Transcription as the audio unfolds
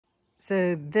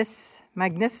So this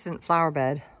magnificent flower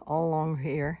bed all along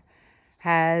here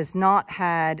has not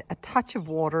had a touch of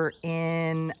water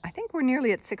in, I think we're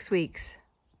nearly at 6 weeks.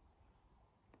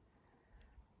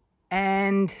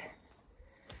 And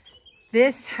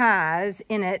this has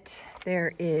in it,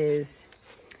 there is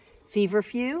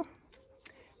feverfew,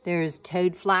 there's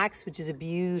toadflax, which is a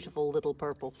beautiful little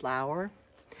purple flower.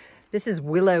 This is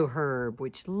willow herb,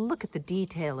 which, look at the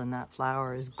detail in that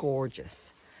flower, is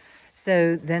gorgeous.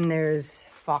 So then there's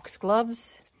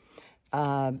foxgloves,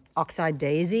 oxeye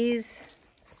daisies.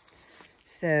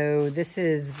 So this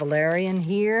is valerian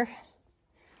here.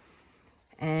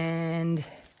 And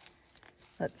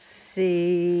let's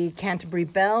see, Canterbury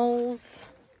bells.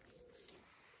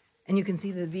 And you can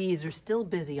see the bees are still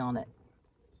busy on it.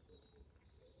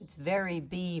 It's very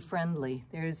bee friendly.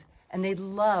 And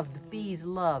the bees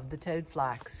love the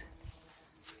toadflax.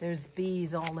 There's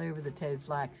bees all over the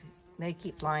toadflax. They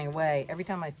keep flying away. Every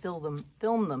time I film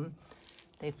them,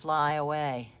 they fly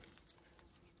away.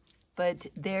 But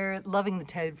they're loving the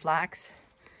toadflax.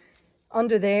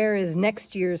 Under there is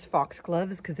next year's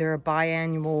foxgloves, because they're a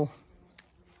biannual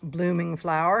blooming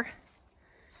flower.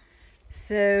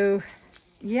 So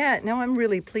yeah, no, I'm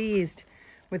really pleased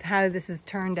with how this has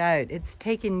turned out. It's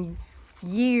taken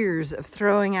years of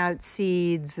throwing out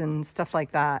seeds and stuff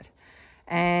like that.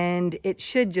 And it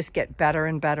should just get better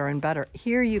and better and better.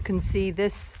 Here you can see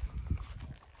this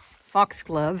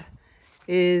foxglove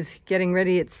is getting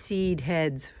ready its seed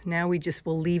heads. Now we just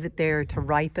will leave it there to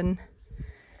ripen.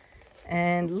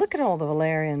 And look at all the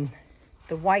valerian,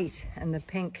 the white and the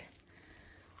pink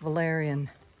valerian.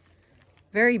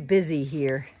 Very busy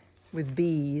here with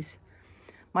bees.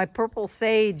 My purple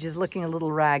sage is looking a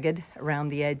little ragged around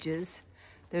the edges.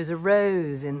 There's a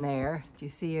rose in there. Do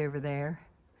you see over there?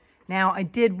 Now, I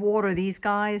did water these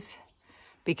guys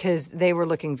because they were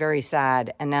looking very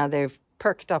sad, and now they've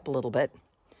perked up a little bit,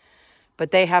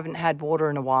 but they haven't had water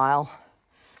in a while.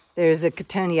 There's a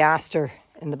cotoneaster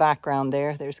in the background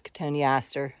there. There's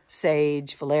cotoneaster,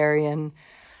 sage, valerian,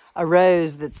 a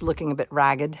rose that's looking a bit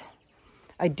ragged.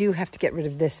 I do have to get rid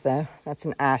of this though. That's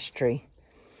an ash tree.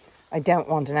 I don't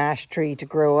want an ash tree to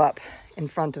grow up in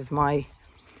front of my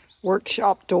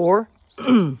workshop door.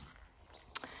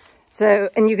 So,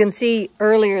 and you can see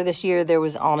earlier this year there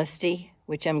was honesty,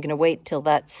 which I'm going to wait till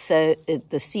the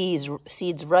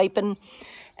seeds ripen,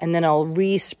 and then I'll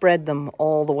respread them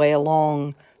all the way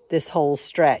along this whole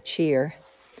stretch here.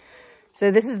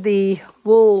 So this is the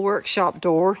wool workshop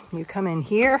door. You come in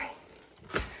here,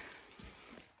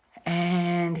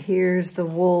 and here's the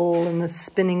wool and the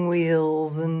spinning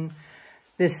wheels, and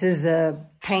this is a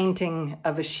painting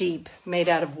of a sheep made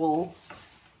out of wool.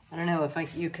 I don't know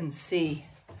if you can see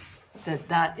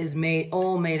that is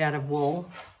all made out of wool.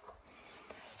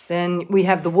 Then we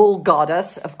have the wool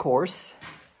goddess, of course.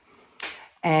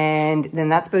 And then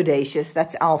that's Bodacious,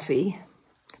 that's Alfie,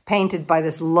 painted by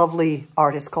this lovely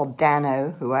artist called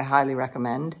Dano, who I highly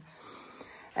recommend.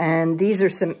 And these are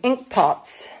some ink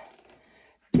pots.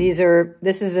 This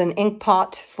is an ink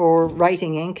pot for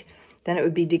writing ink. Then it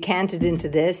would be decanted into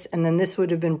this, and then this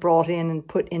would have been brought in and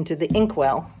put into the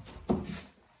inkwell.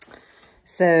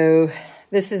 So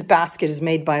this basket is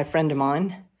made by a friend of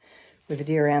mine with a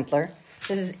deer antler.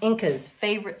 This is Inca's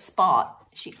favorite spot.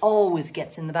 She always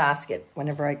gets in the basket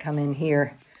whenever I come in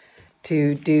here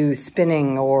to do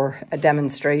spinning or a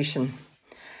demonstration.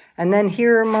 And then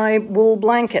here are my wool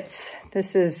blankets.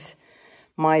 This is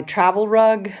my travel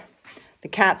rug, the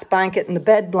cat's blanket, and the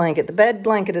bed blanket. The bed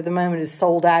blanket at the moment is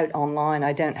sold out online.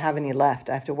 I don't have any left.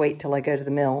 I have to wait till I go to the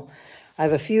mill. I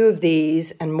have a few of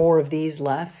these and more of these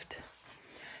left.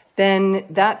 Then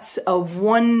that's a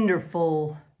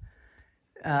wonderful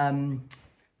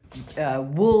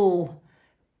wool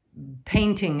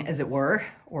painting, as it were,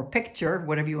 or picture,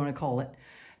 whatever you want to call it,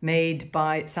 made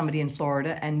by somebody in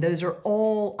Florida. And those are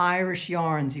all Irish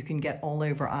yarns you can get all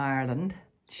over Ireland.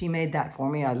 She made that for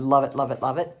me. I love it, love it,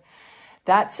 love it.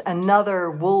 That's another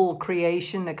wool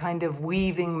creation, a kind of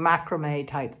weaving macrame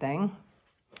type thing.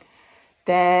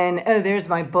 Then, oh, there's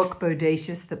my book,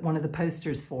 Bodacious, that one of the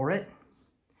posters for it.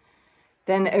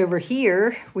 Then over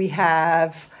here we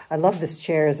have, I love this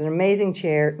chair, it's an amazing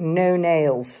chair, no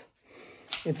nails.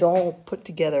 It's all put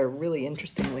together really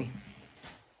interestingly.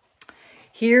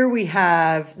 Here we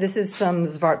have, this is some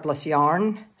Zwartbles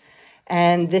yarn,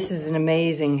 and this is an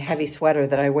amazing heavy sweater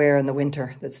that I wear in the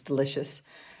winter that's delicious.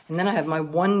 And then I have my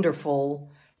wonderful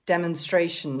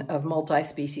demonstration of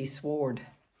multi-species sward.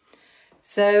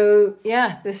 So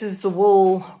yeah, this is the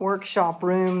wool workshop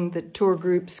room that tour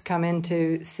groups come in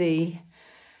to see.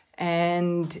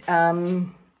 And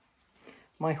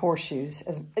my horseshoes.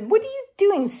 What are you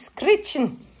doing,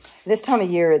 scritching? This time of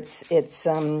year, it's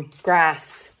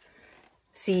grass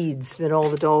seeds that all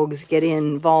the dogs get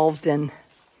involved in.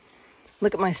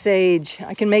 Look at my sage.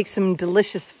 I can make some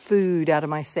delicious food out of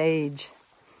my sage.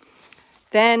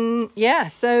 Then, yeah,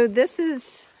 so this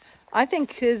is, I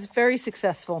think, is very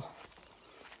successful.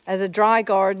 As a dry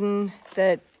garden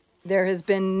that there has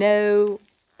been no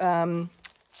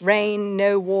rain,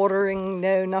 no watering,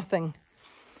 no nothing.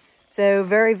 So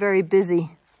very, very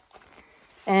busy.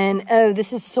 And, oh,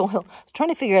 this is soil. I was trying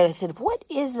to figure out, I said, what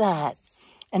is that?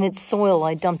 And it's soil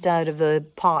I dumped out of the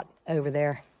pot over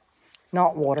there.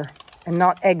 Not water and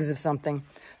not eggs of something.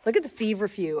 Look at the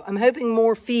feverfew. I'm hoping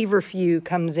more feverfew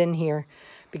comes in here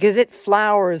because it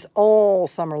flowers all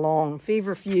summer long.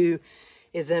 Feverfew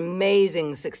is an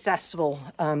amazing, successful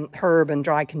herb in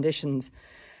dry conditions.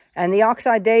 And the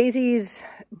oxeye daisies,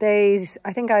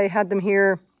 I think I had them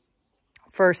here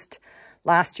first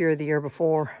last year or the year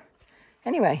before.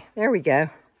 Anyway, there we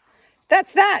go.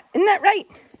 That's that. Isn't that right?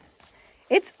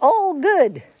 It's all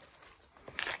good.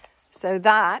 So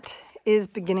that is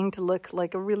beginning to look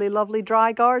like a really lovely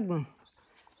dry garden.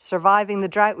 Surviving the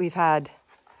drought we've had.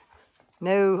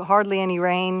 No, hardly any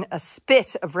rain. A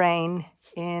spit of rain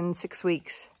in 6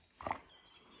 weeks.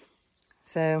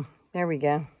 So there we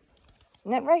go.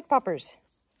 Isn't that right, puppers?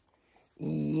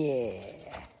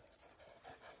 Yeah.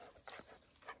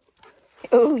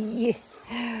 Oh, yes.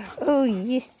 Oh,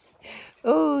 yes.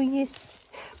 Oh, yes.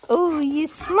 Oh,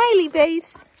 yes. Smiley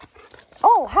face.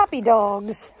 All happy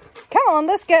dogs. Come on,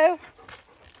 let's go.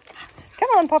 Come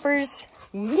on, puppers.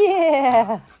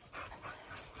 Yeah.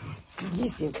 You're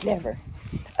so clever.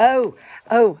 Oh,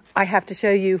 I have to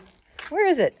show you. Where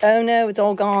is it? Oh, no, it's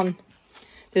all gone.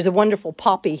 There's a wonderful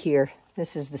poppy here.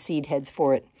 This is the seed heads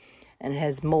for it. And it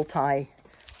has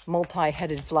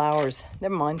multi-headed flowers.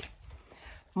 Never mind.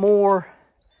 More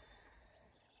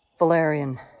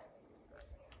valerian.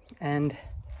 And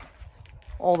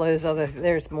all those other,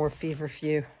 there's more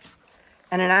feverfew.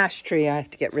 And an ash tree I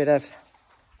have to get rid of.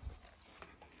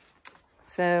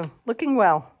 So, looking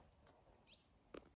well.